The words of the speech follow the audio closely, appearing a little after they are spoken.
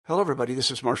Hello, everybody. This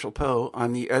is Marshall Poe.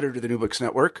 I'm the editor of the New Books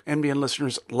Network. NBN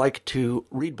listeners like to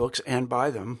read books and buy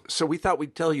them. So we thought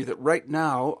we'd tell you that right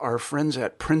now, our friends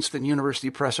at Princeton University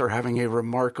Press are having a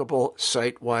remarkable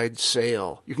site-wide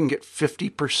sale. You can get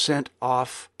 50%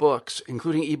 off books,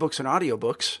 including ebooks and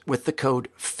audiobooks, with the code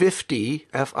 50,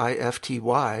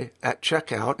 F-I-F-T-Y, at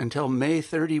checkout until May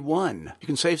 31. You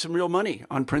can save some real money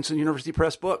on Princeton University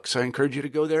Press books. I encourage you to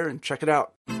go there and check it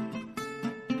out.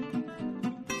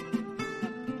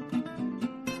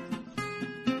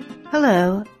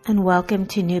 Hello, and welcome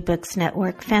to New Books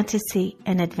Network Fantasy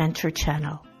and Adventure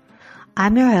Channel.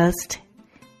 I'm your host,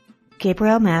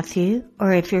 Gabrielle Mathieu,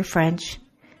 or if you're French,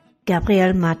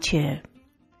 Gabriel Mathieu.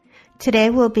 Today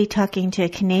we'll be talking to a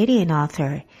Canadian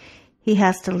author. He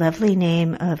has the lovely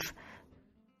name of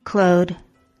Claude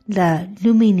La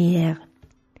Luminière.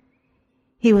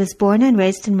 He was born and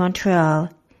raised in Montreal.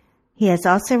 He has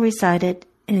also resided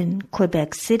in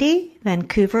Quebec City,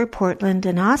 Vancouver, Portland,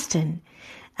 and Austin,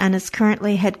 and is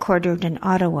currently headquartered in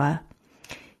Ottawa.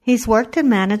 He's worked and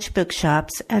managed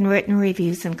bookshops and written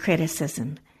reviews and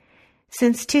criticism.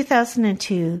 Since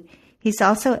 2002, he's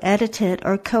also edited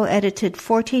or co-edited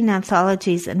 14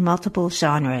 anthologies in multiple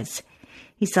genres.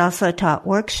 He's also taught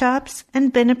workshops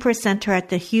and been a presenter at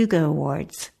the Hugo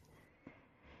Awards.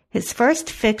 His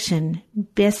first fiction,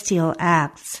 Bestial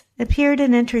Acts, appeared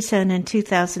in Interzone in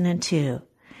 2002,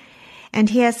 and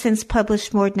he has since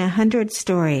published more than 100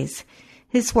 stories.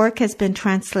 His work has been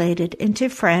translated into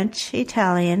French,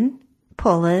 Italian,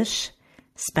 Polish,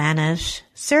 Spanish,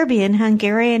 Serbian,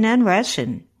 Hungarian, and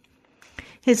Russian.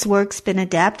 His work's been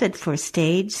adapted for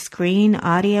stage, screen,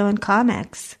 audio, and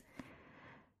comics.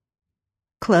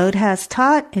 Claude has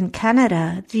taught in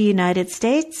Canada, the United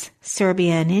States,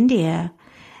 Serbia, and India,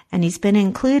 and he's been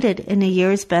included in the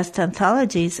year's best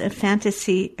anthologies of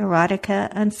fantasy, erotica,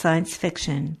 and science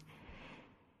fiction.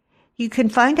 You can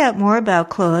find out more about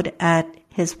Claude at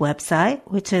his website,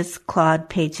 which is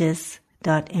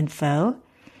claudepages.info.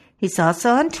 He's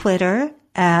also on Twitter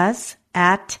as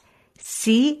at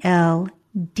CLDLLMR.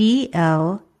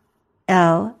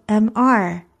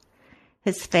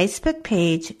 His Facebook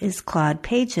page is Claude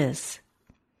Pages.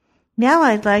 Now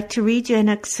I'd like to read you an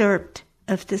excerpt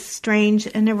of this strange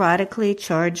and erotically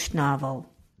charged novel.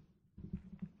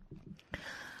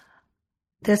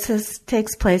 This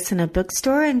takes place in a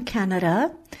bookstore in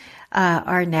Canada.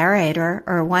 Our narrator,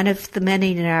 or one of the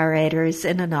many narrators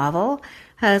in a novel,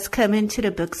 has come into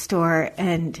the bookstore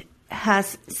and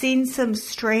has seen some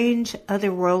strange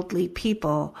otherworldly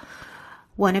people,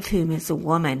 one of whom is a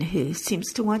woman who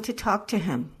seems to want to talk to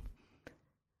him.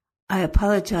 "I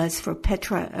apologize for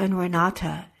Petra and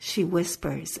Renata," she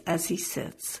whispers as he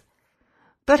sits.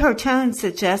 But her tone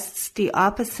suggests the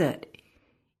opposite.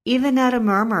 Even at a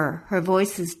murmur, her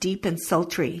voice is deep and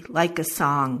sultry, like a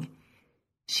song.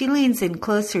 She leans in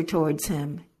closer towards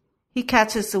him. He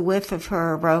catches a whiff of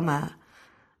her aroma,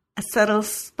 a subtle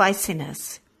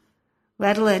spiciness,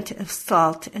 redolent of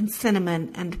salt and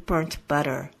cinnamon and burnt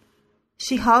butter.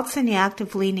 She halts in the act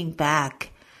of leaning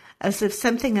back, as if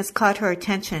something has caught her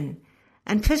attention,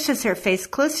 and pushes her face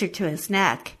closer to his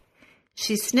neck.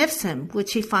 She sniffs him,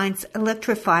 which he finds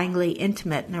electrifyingly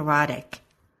intimate and erotic.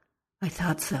 "I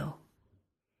thought so."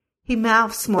 He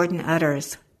mouths more than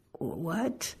utters.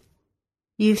 "What?"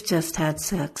 "You've just had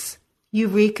sex. You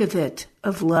reek of it,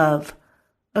 of love,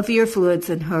 of your fluids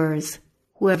and hers,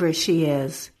 whoever she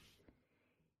is."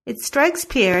 It strikes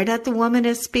Pierre that the woman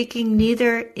is speaking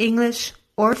neither English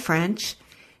or French,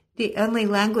 the only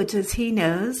languages he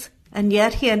knows, and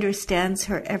yet he understands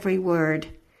her every word.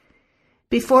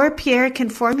 Before Pierre can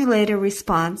formulate a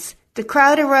response, the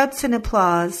crowd erupts in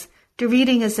applause. The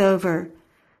reading is over.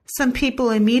 Some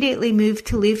people immediately move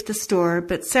to leave the store,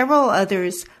 but several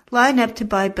others line up to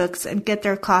buy books and get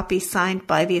their copies signed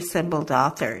by the assembled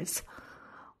authors.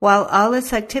 While all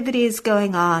this activity is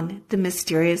going on, the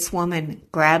mysterious woman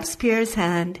grabs Pierre's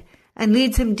hand and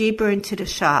leads him deeper into the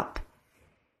shop.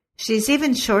 She's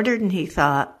even shorter than he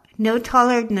thought, no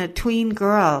taller than a tween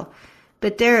girl,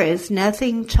 but there is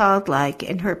nothing childlike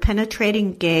in her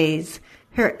penetrating gaze,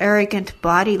 her arrogant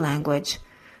body language,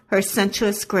 her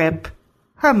sensuous grip,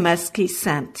 her musky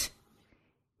scent.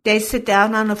 They sit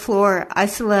down on the floor,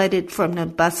 isolated from the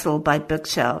bustle by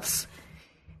bookshelves.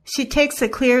 She takes a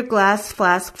clear glass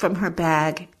flask from her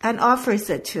bag and offers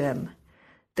it to him.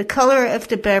 The color of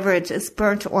the beverage is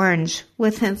burnt orange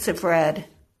with hints of red.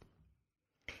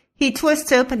 He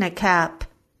twists open a cap.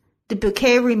 The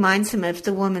bouquet reminds him of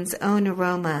the woman's own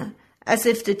aroma, as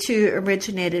if the two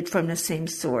originated from the same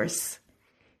source.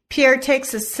 Pierre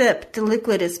takes a sip. The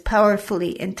liquid is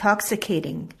powerfully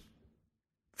intoxicating.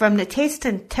 From the taste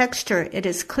and texture, it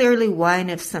is clearly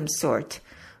wine of some sort,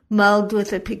 mulled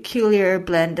with a peculiar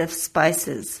blend of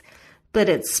spices, but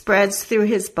it spreads through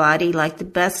his body like the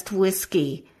best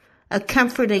whiskey, a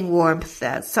comforting warmth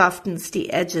that softens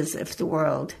the edges of the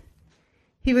world.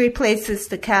 He replaces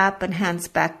the cap and hands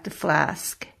back the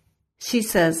flask. She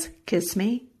says, "Kiss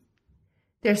me?"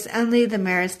 There's only the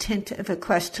merest hint of a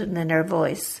question in her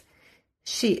voice.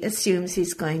 She assumes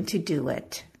he's going to do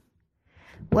it.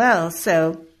 Well,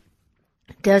 so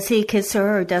does he kiss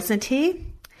her or doesn't he?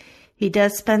 He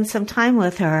does spend some time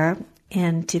with her,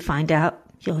 and to find out,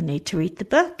 you'll need to read the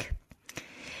book.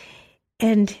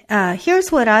 And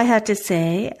here's what I had to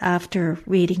say after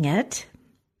reading it.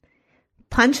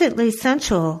 Pungently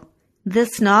sensual,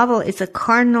 this novel is a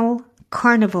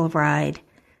carnival ride,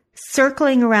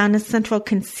 circling around a central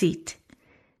conceit.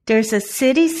 There's a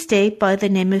city-state by the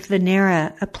name of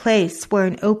Venera, a place where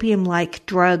an opium-like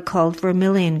drug called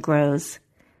vermilion grows.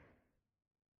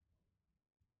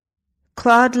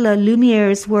 Claude La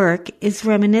Lumiere's work is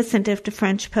reminiscent of the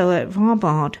French poet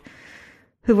Rimbaud,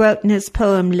 who wrote in his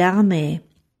poem L'Armée,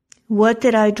 "What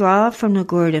did I draw from the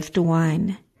gourd of the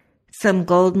wine? Some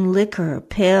golden liquor,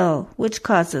 pale, which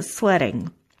causes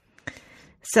sweating."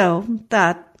 So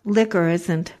that liquor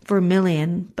isn't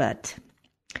vermilion, but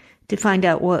to find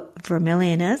out what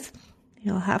vermilion is,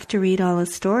 you'll have to read all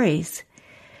his stories.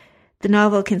 The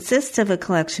novel consists of a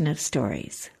collection of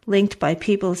stories, linked by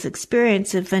people's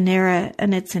experience of Venera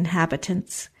and its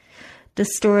inhabitants. The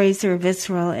stories are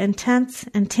visceral, intense,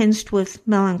 and tinged with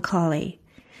melancholy.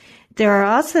 There are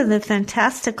also the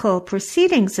fantastical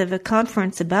proceedings of a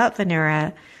conference about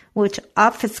Venera, which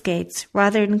obfuscates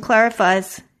rather than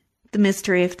clarifies the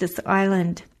mystery of this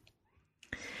island.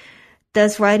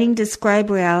 Does writing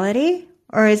describe reality,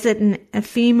 or is it an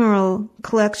ephemeral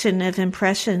collection of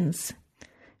impressions?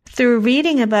 Through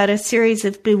reading about a series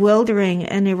of bewildering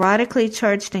and erotically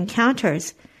charged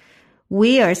encounters,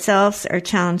 we ourselves are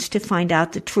challenged to find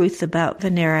out the truth about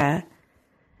Venera.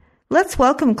 Let's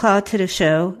welcome Claude to the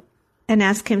show and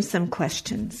ask him some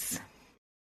questions.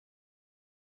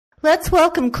 Let's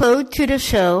welcome Claude to the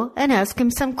show and ask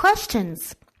him some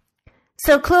questions.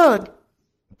 So Claude,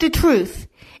 the truth,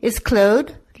 is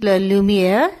Claude La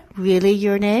Lumiere really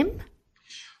your name?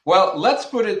 Well, let's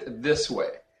put it this way.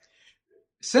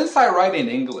 Since I write in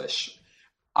English,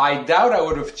 I doubt I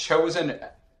would have chosen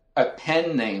a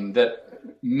pen name that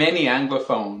many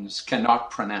Anglophones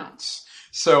cannot pronounce.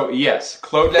 So yes,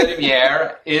 Claude La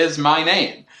Lumiere is my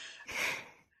name.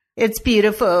 It's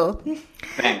beautiful.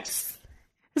 Thanks.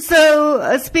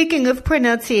 So, speaking of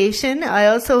pronunciation, I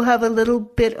also have a little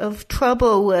bit of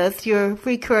trouble with your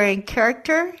recurring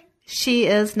character. She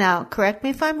is now, correct me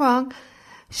if I'm wrong,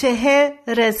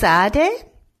 Scheherazade?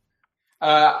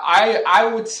 I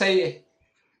would say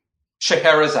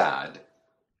Scheherazade.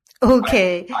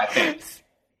 Okay. I think.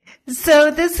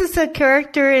 So this is a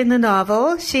character in the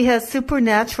novel. She has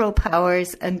supernatural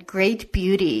powers and great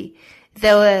beauty,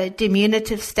 though a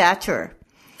diminutive stature.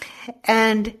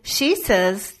 And she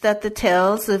says that the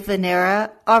tales of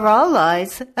Venera are all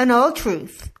lies and all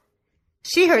truth.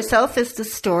 She herself is the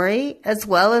story as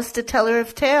well as the teller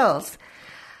of tales.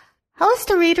 How is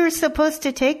the reader supposed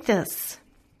to take this?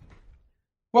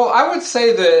 Well, I would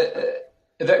say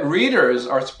that readers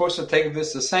are supposed to take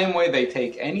this the same way they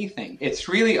take anything. It's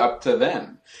really up to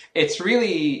them. It's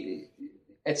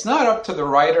not up to the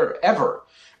writer ever.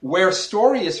 Where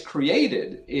story is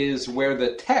created is where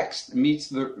the text meets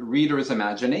the reader's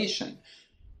imagination.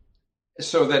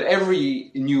 So that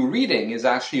every new reading is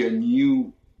actually a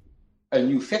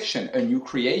new fiction, a new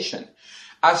creation.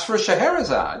 As for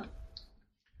Scheherazade,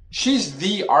 she's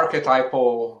the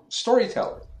archetypal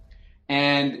storyteller.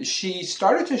 And she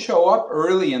started to show up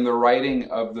early in the writing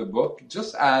of the book,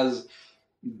 just as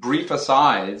brief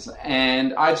asides.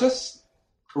 And I just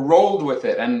rolled with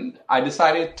it. And I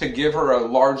decided to give her a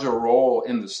larger role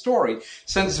in the story,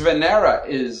 since Venera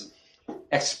is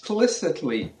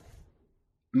explicitly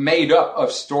made up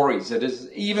of stories. It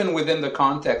is, even within the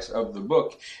context of the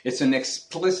book, it's an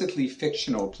explicitly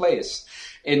fictional place.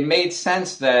 It made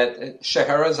sense that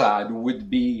Scheherazade would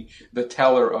be the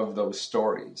teller of those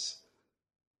stories.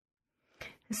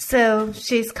 So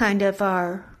she's kind of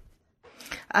our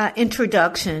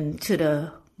introduction to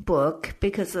the book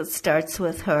because it starts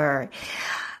with her.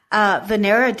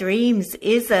 Venera Dreams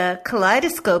is a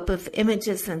kaleidoscope of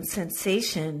images and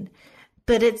sensation,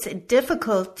 but it's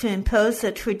difficult to impose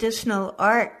a traditional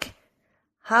arc.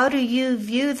 How do you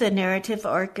view the narrative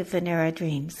arc of Venera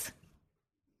Dreams?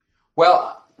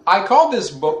 Well, I call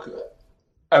this book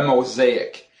a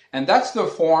mosaic. And that's the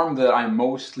form that I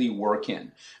mostly work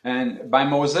in. And by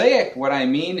mosaic, what I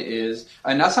mean is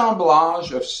an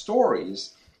assemblage of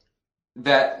stories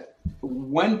that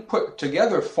when put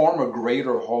together, form a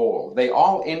greater whole. They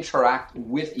all interact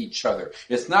with each other.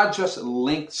 It's not just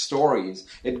linked stories.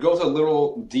 It goes a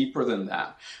little deeper than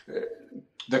that.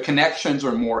 The connections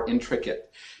are more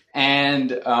intricate.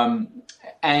 And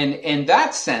in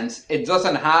that sense, it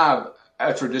doesn't have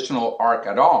a traditional arc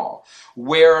at all.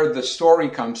 Where the story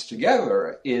comes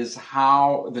together is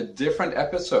how the different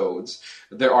episodes,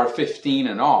 there are 15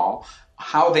 in all,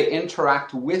 how they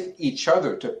interact with each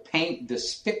other to paint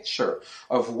this picture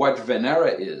of what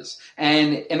Venera is.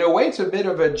 And in a way, it's a bit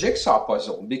of a jigsaw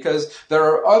puzzle, because there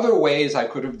are other ways I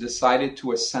could have decided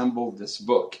to assemble this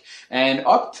book. And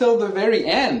up till the very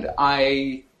end,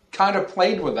 I kind of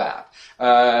played with that.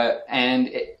 And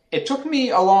it took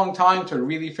me a long time to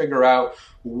really figure out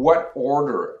what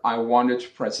order I wanted to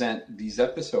present these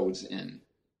episodes in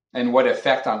and what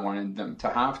effect I wanted them to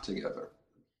have together.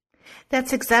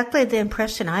 That's exactly the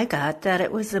impression I got, that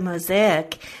it was a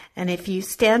mosaic. And if you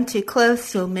stand too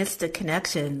close, you'll miss the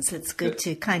connections. It's good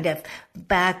to kind of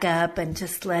back up and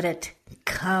just let it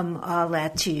come all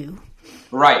at you.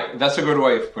 Right. That's a good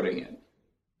way of putting it.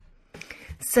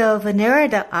 So Venera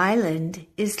the island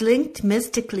is linked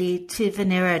mystically to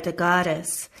Venera the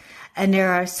goddess. And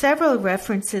there are several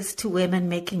references to women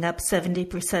making up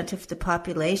 70% of the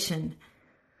population.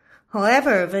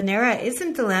 However, Venera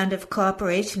isn't the land of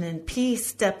cooperation and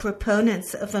peace that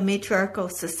proponents of a matriarchal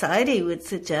society would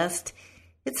suggest.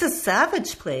 It's a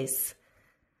savage place.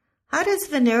 How does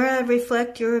Venera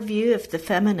reflect your view of the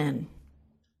feminine?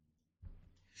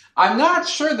 I'm not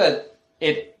sure that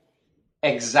it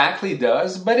exactly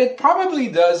does, but it probably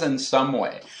does in some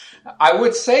way. I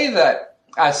would say that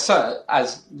as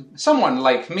someone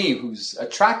like me who's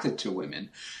attracted to women,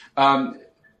 part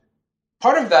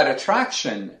of that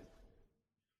attraction,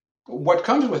 what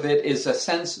comes with it is a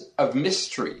sense of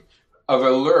mystery, of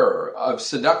allure, of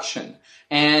seduction.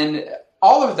 And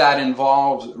all of that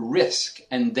involves risk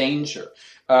and danger.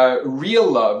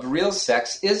 Real love, real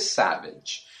sex is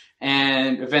savage.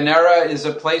 And Venera is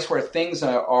a place where things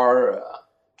are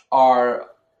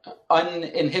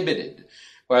uninhibited,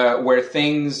 where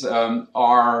things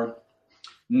are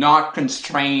not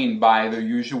constrained by the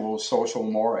usual social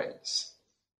mores.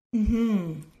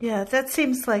 Mm-hmm. Yeah, that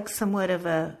seems like somewhat of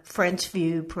a French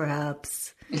view,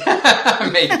 perhaps.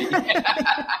 Maybe.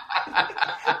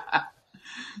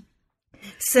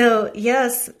 So,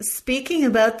 yes, speaking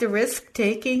about the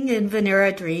risk-taking in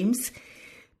Venera dreams,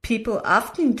 people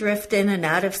often drift in and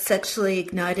out of sexually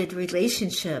ignited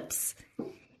relationships.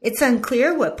 It's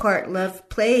unclear what part love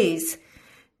plays,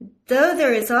 though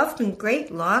there is often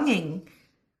great longing.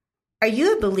 Are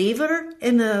you a believer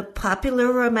in the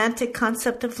popular romantic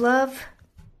concept of love?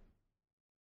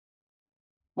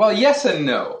 Well, yes and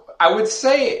no. I would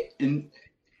say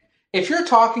if you're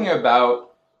talking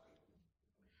about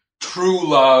true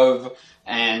love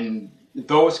and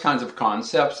those kinds of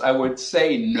concepts, I would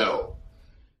say no.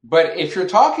 But if you're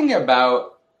talking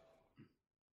about,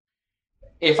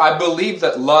 if I believe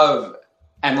that love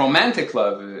and romantic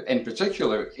love in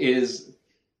particular is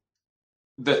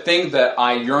the thing that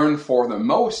I yearn for the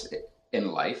most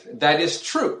in life, that is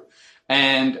true.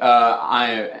 And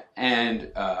I'm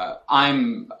in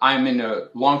a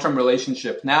long-term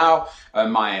relationship now.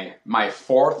 My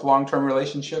fourth long-term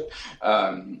relationship.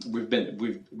 We've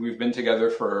been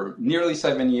together for nearly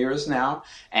 7 years now,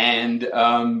 and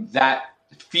that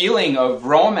feeling of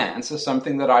romance is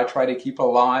something that I try to keep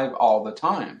alive all the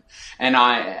time.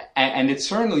 And it's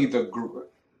certainly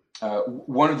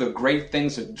one of the great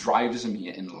things that drives me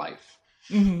in life.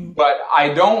 Mm-hmm. But I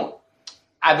don't,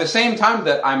 at the same time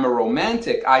that I'm a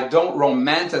romantic, I don't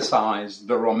romanticize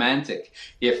the romantic,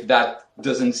 if that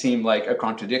doesn't seem like a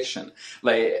contradiction.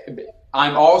 Like,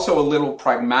 I'm also a little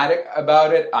pragmatic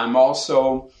about it. I'm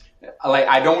also, like,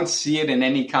 I don't see it in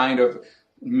any kind of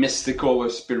mystical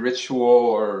or spiritual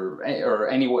or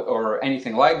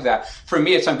anything like that. For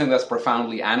me, it's something that's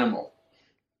profoundly animal.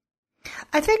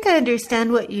 I think I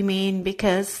understand what you mean,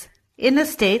 because in the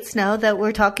States, now that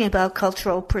we're talking about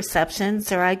cultural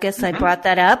perceptions, or I guess mm-hmm. I brought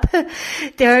that up,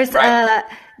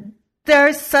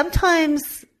 there's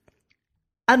sometimes,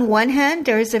 on one hand,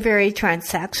 there's a very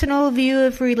transactional view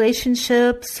of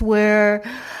relationships where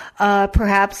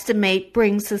perhaps the mate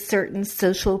brings a certain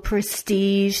social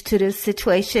prestige to the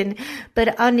situation.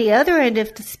 But on the other end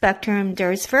of the spectrum,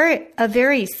 there's a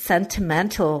very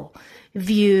sentimental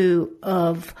view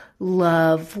of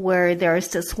love, where there's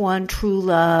this one true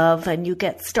love and you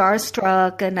get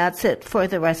starstruck and that's it for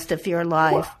the rest of your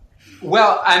life.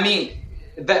 Well, I mean,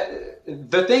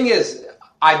 the thing is,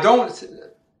 I don't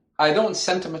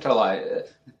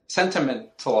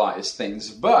sentimentalize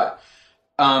things, but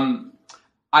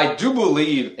I do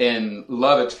believe in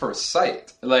love at first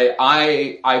sight. Like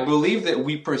I believe that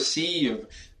we perceive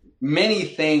many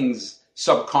things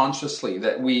subconsciously,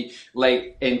 that we,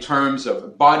 like, in terms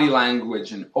of body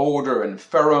language and odor and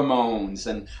pheromones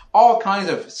and all kinds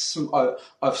of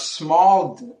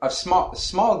small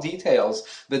details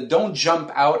that don't jump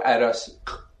out at us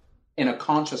in a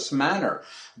conscious manner.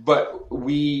 But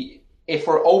if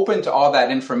we're open to all that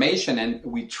information and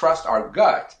we trust our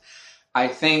gut, I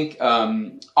think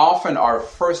often our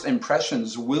first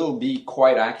impressions will be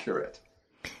quite accurate.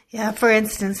 Yeah, for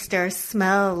instance, their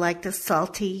smell, like the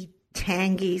salty,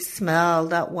 tangy smell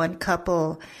that one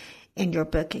couple in your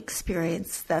book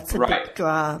experienced. That's a big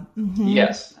draw. Mm-hmm.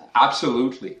 Yes,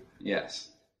 absolutely. Yes.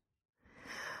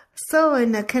 So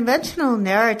in a conventional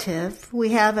narrative, we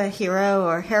have a hero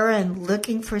or heroine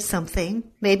looking for something.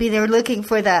 Maybe they're looking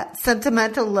for that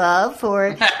sentimental love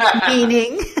or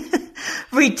meaning,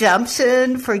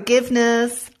 redemption,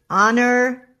 forgiveness,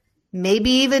 honor, maybe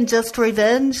even just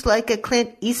revenge, like a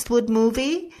Clint Eastwood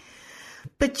movie.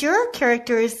 But your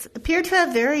characters appear to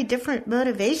have very different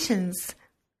motivations.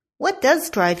 What does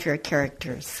drive your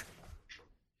characters?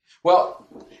 Well,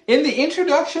 in the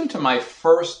introduction to my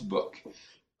first book,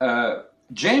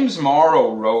 James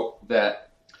Morrow wrote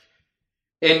that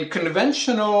in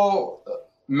conventional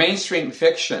mainstream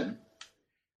fiction,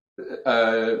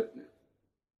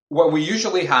 what we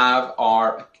usually have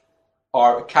are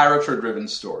character-driven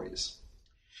stories.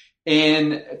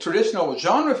 In traditional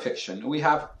genre fiction, we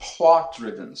have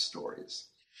plot-driven stories.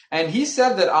 And he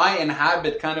said that I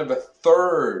inhabit kind of a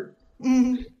third.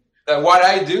 Mm-hmm. That what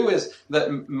I do is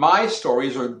that my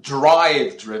stories are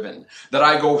drive-driven, that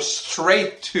I go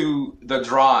straight to the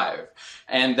drive,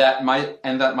 and that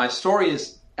my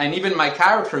stories and even my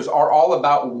characters are all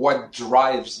about what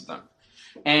drives them.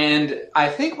 And I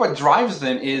think what drives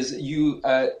them is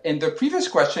in the previous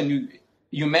question,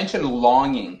 you mentioned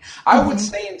longing. I would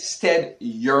say instead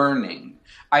yearning.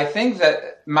 I think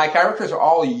that my characters are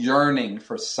all yearning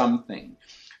for something.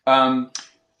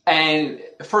 And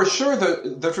for sure,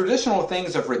 the traditional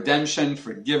things of redemption,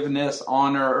 forgiveness,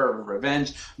 honor, or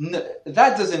revenge,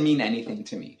 that doesn't mean anything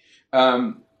to me.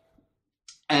 And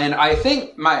I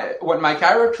think my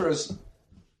characters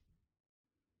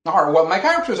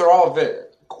are all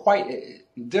quite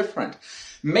different.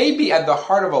 Maybe at the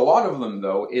heart of a lot of them,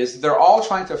 though, is they're all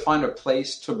trying to find a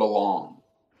place to belong.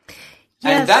 Yes.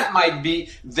 And that might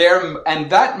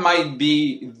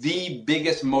be the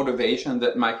biggest motivation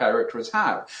that my characters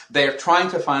have. They're trying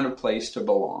to find a place to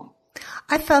belong.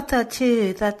 I felt that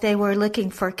too, that they were looking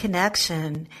for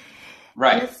connection.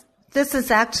 Right. This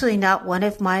is actually not one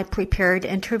of my prepared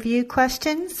interview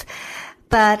questions,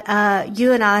 but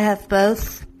you and I have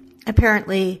both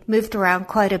apparently moved around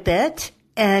quite a bit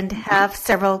and have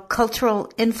several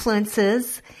cultural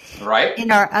influences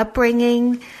in our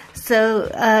upbringing.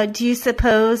 So do you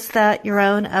suppose that your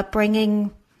own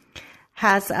upbringing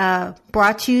has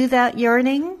brought you that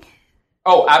yearning?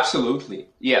 Oh, absolutely.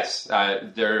 Yes.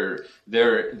 There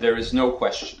is no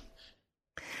question.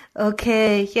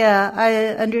 Okay. Yeah, I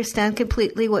understand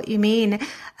completely what you mean.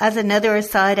 As another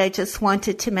aside, I just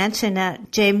wanted to mention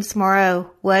that James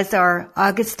Morrow was our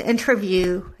August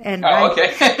interview. And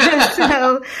okay.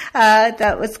 So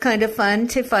that was kind of fun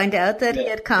to find out that he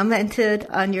had commented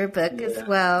on your book as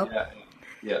well. Yeah.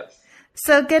 Yes.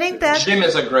 So getting back... Jim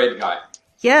is a great guy.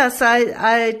 Yes,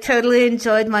 I totally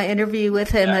enjoyed my interview with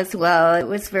him as well. It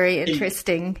was very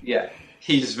interesting.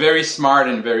 He's very smart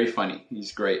and very funny.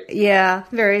 He's great. Yeah,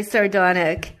 very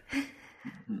sardonic.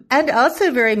 And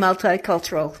also very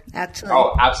multicultural, actually.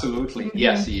 Oh, absolutely. Mm-hmm.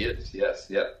 Yes, he is. Yes,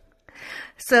 yeah.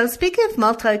 So speaking of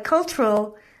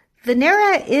multicultural,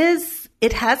 Venera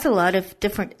has a lot of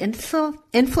different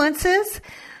influences,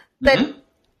 but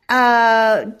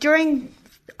during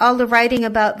all the writing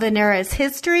about Venera's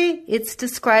history, it's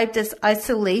described as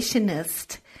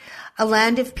isolationist, a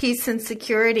land of peace and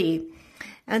security.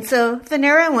 And so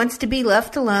Venera wants to be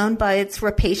left alone by its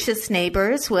rapacious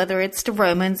neighbors, whether it's the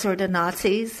Romans or the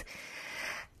Nazis.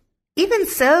 Even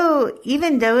so,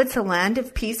 even though it's a land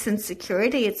of peace and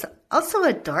security, it's also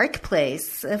a dark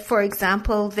place. For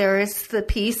example, there is the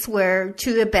piece where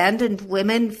two abandoned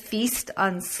women feast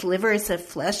on slivers of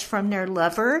flesh from their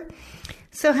lover.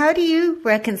 So how do you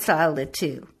reconcile the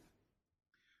two?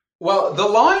 Well, the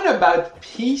line about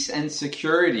peace and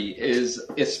security is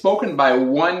spoken by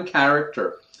one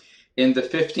character in the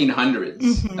 1500s.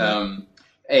 Mm-hmm.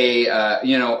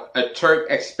 A Turk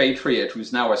expatriate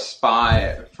who's now a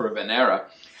spy for Venera.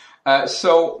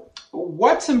 So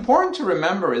what's important to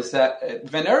remember is that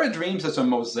Venera dreams as a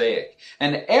mosaic,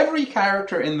 and every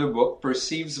character in the book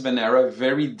perceives Venera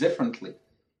very differently.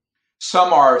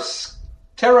 Some are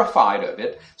terrified of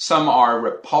it. Some are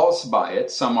repulsed by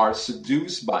it. Some are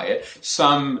seduced by it.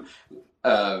 Some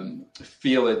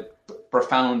feel a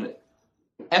profound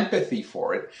empathy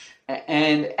for it.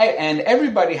 And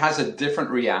everybody has a different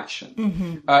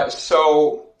reaction.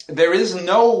 So there is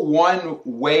no one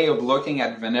way of looking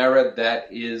at Venera that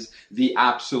is the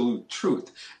absolute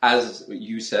truth. As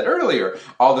you said earlier,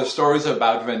 all the stories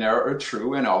about Venera are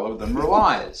true and all of them are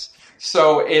lies.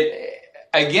 So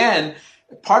again,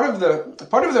 part of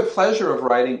the pleasure of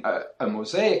writing a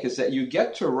mosaic is that you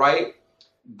get to write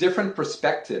different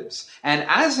perspectives. And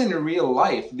as in real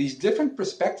life, these different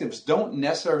perspectives don't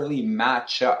necessarily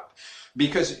match up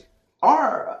because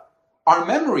our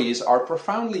memories are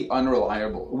profoundly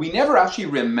unreliable. We never actually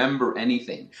remember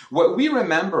anything. What we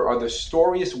remember are the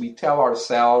stories we tell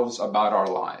ourselves about our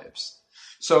lives.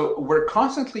 So we're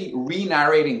constantly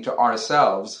re-narrating to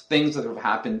ourselves things that have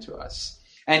happened to us.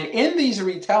 And in these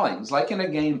retellings, like in a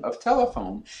game of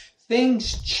telephone,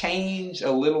 things change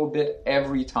a little bit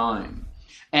every time.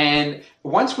 And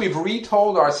once we've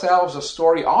retold ourselves a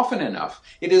story often enough,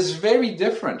 it is very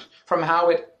different from how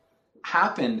it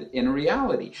happened in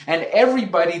reality. And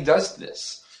everybody does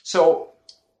this. So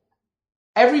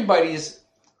everybody's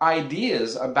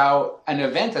ideas about an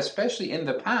event, especially in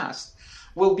the past,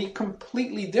 will be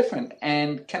completely different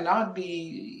and cannot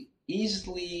be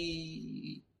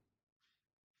easily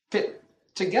fit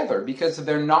together because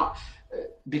they're not...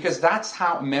 because that's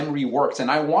how memory works. And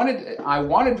I wanted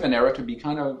Venera to be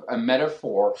kind of a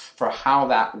metaphor for how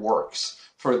that works,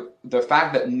 for the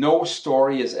fact that no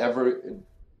story is ever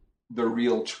the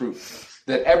real truth,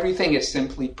 that everything is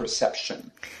simply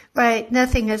perception. Right.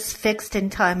 Nothing is fixed in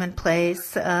time and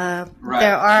place. Right.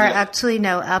 There are actually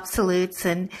no absolutes,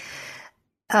 and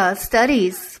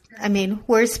studies, I mean,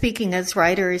 we're speaking as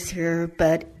writers here,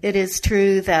 but it is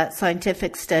true that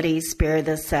scientific studies bear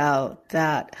this out,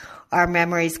 that our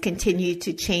memories continue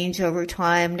to change over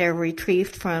time. They're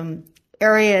retrieved from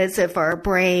areas of our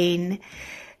brain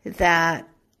that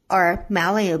are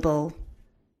malleable.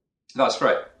 That's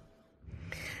right.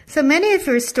 So many of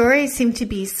your stories seem to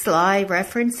be sly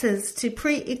references to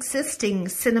pre-existing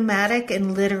cinematic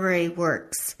and literary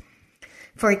works.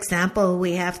 For example,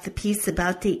 we have the piece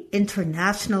about the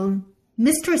international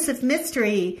mistress of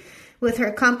mystery with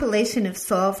her compilation of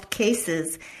solved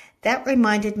cases. That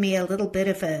reminded me a little bit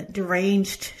of a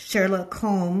deranged Sherlock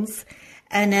Holmes.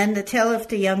 And then the tale of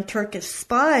the young Turkish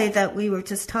spy that we were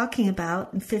just talking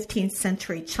about in 15th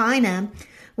century China.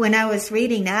 When I was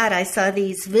reading that, I saw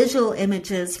these visual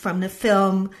images from the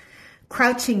film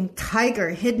Crouching Tiger,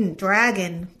 Hidden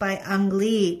Dragon by Ang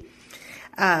Lee.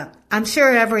 I'm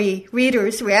sure every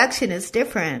reader's reaction is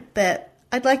different, but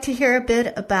I'd like to hear a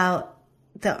bit about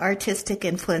the artistic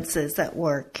influences at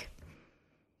work.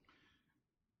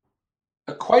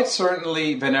 Quite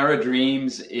certainly, Venera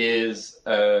Dreams is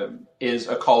a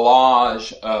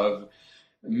collage of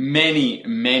many,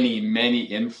 many, many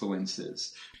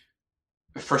influences.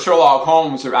 For Sherlock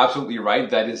Holmes, you're absolutely right.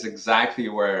 That is exactly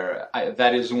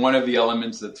that is one of the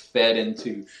elements that's fed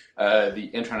into the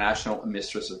International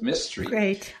Mistress of Mystery.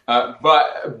 Great.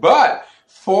 But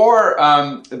for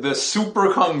the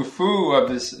super kung fu of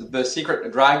the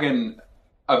Secret Dragon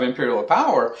of Imperial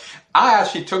Power, I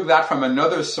actually took that from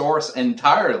another source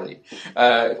entirely,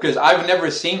 because I've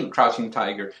never seen Crouching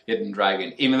Tiger, Hidden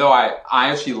Dragon, even though I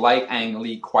actually like Ang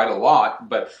Lee quite a lot,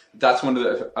 but that's one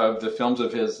of the films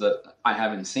of his that I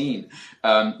haven't seen.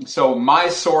 So my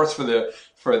source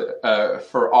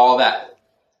for all that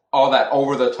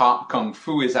over the top kung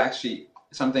fu is actually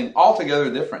something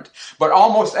altogether different. But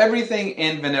almost everything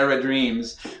in Venera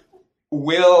Dreams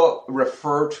will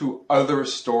refer to other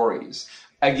stories.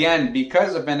 Again,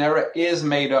 because Venera is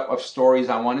made up of stories,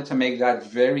 I wanted to make that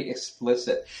very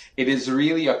explicit. It is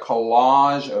really a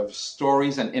collage of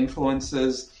stories and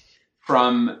influences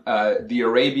from the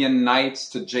Arabian Nights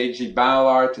to J.G.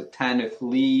 Ballard to Tanith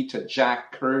Lee to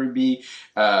Jack Kirby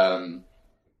to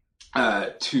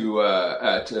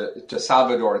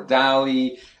Salvador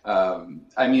Dali.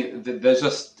 I mean,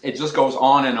 it just goes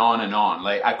on and on and on.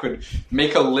 Like, I could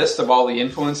make a list of all the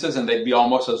influences and they'd be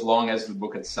almost as long as the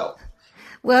book itself.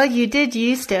 Well, you did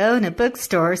used to own a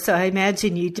bookstore, so I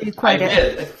imagine you do quite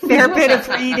a fair bit of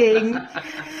reading.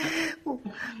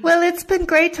 Well, it's been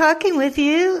great talking with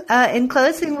you. In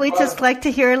closing, we'd just like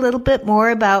to hear a little bit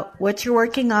more about what you're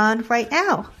working on right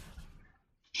now.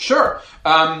 Sure.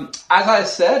 As I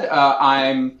said,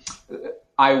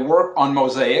 I work on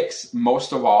mosaics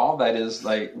most of all. That is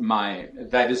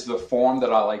the form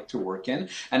that I like to work in,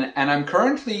 and I'm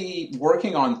currently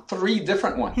working on 3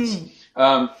 different ones.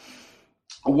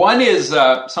 One is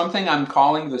something I'm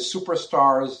calling the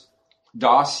Superstars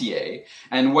dossier.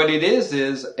 And what it is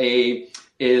a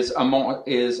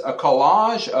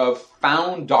collage of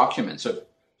found documents, of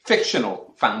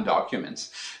fictional found documents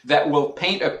that will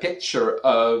paint a picture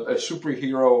of a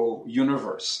superhero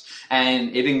universe.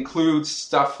 And it includes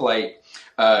stuff like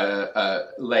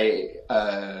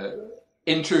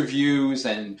interviews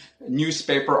and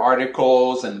newspaper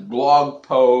articles and blog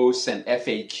posts and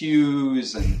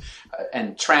FAQs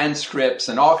and transcripts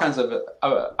and all kinds of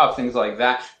things like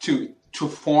that to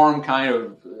form kind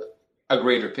of a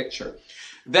greater picture.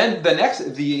 Then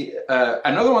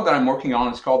another one that I'm working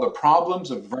on is called The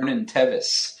Problems of Vernon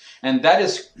Tevis. And that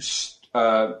is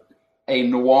a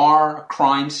noir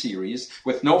crime series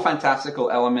with no fantastical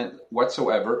element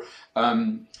whatsoever.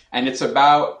 And it's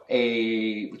about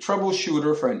a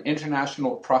troubleshooter for an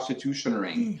international prostitution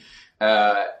ring.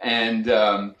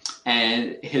 And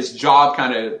his job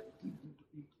kind of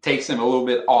takes him a little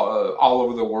bit all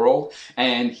over the world.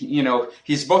 And,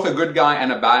 he's both a good guy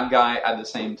and a bad guy at the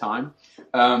same time.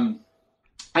 And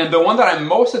the one that I'm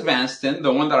most advanced in,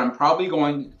 the one that I'm probably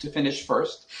going to finish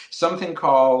first, something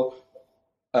called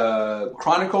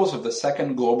Chronicles of the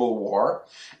Second Global War.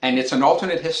 And it's an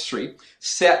alternate history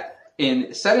set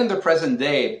in the present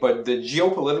day, but the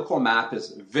geopolitical map is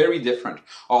very different.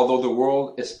 Although the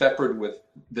world is peppered with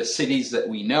the cities that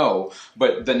we know,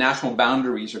 but the national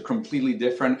boundaries are completely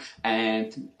different,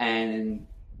 and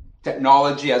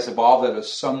technology has evolved at a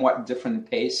somewhat different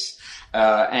pace.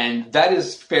 And that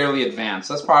is fairly advanced.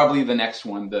 That's probably the next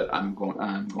one that I'm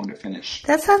going to finish.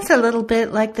 That sounds a little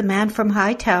bit like The Man from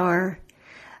Hightower,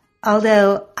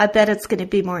 although I bet it's going to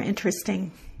be more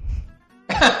interesting.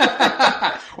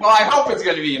 Well, I hope it's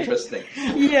going to be interesting.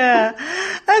 Yeah.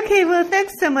 Okay, well,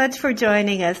 thanks so much for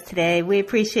joining us today. We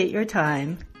appreciate your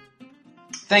time.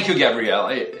 Thank you, Gabrielle.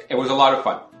 It was a lot of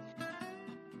fun.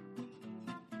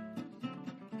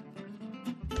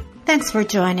 Thanks for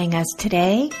joining us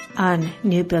today on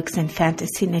New Books in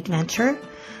Fantasy and Adventure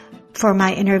for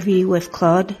my interview with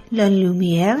Claude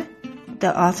Lelumiere,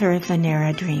 the author of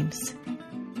Vanera Dreams.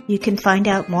 You can find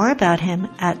out more about him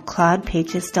at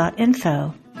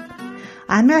claudepages.info.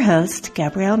 I'm your host,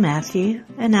 Gabrielle Mathieu,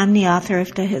 and I'm the author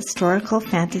of the historical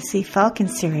fantasy Falcon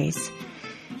series,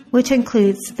 which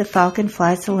includes The Falcon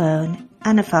Flies Alone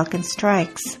and A Falcon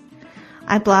Strikes.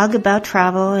 I blog about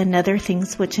travel and other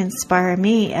things which inspire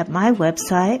me at my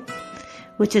website,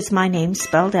 which is my name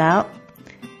spelled out.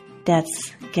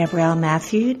 That's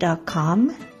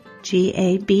GabrielleMathieu.com,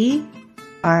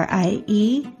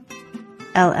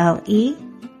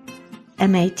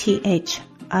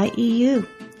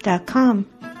 GabrielleMathieu.com.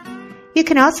 You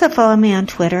can also follow me on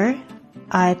Twitter.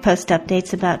 I post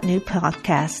updates about new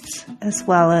podcasts as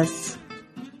well as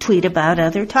tweet about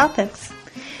other topics.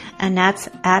 And that's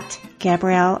at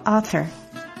Gabrielle Author.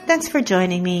 Thanks for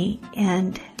joining me,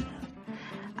 and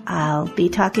I'll be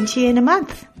talking to you in a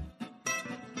month.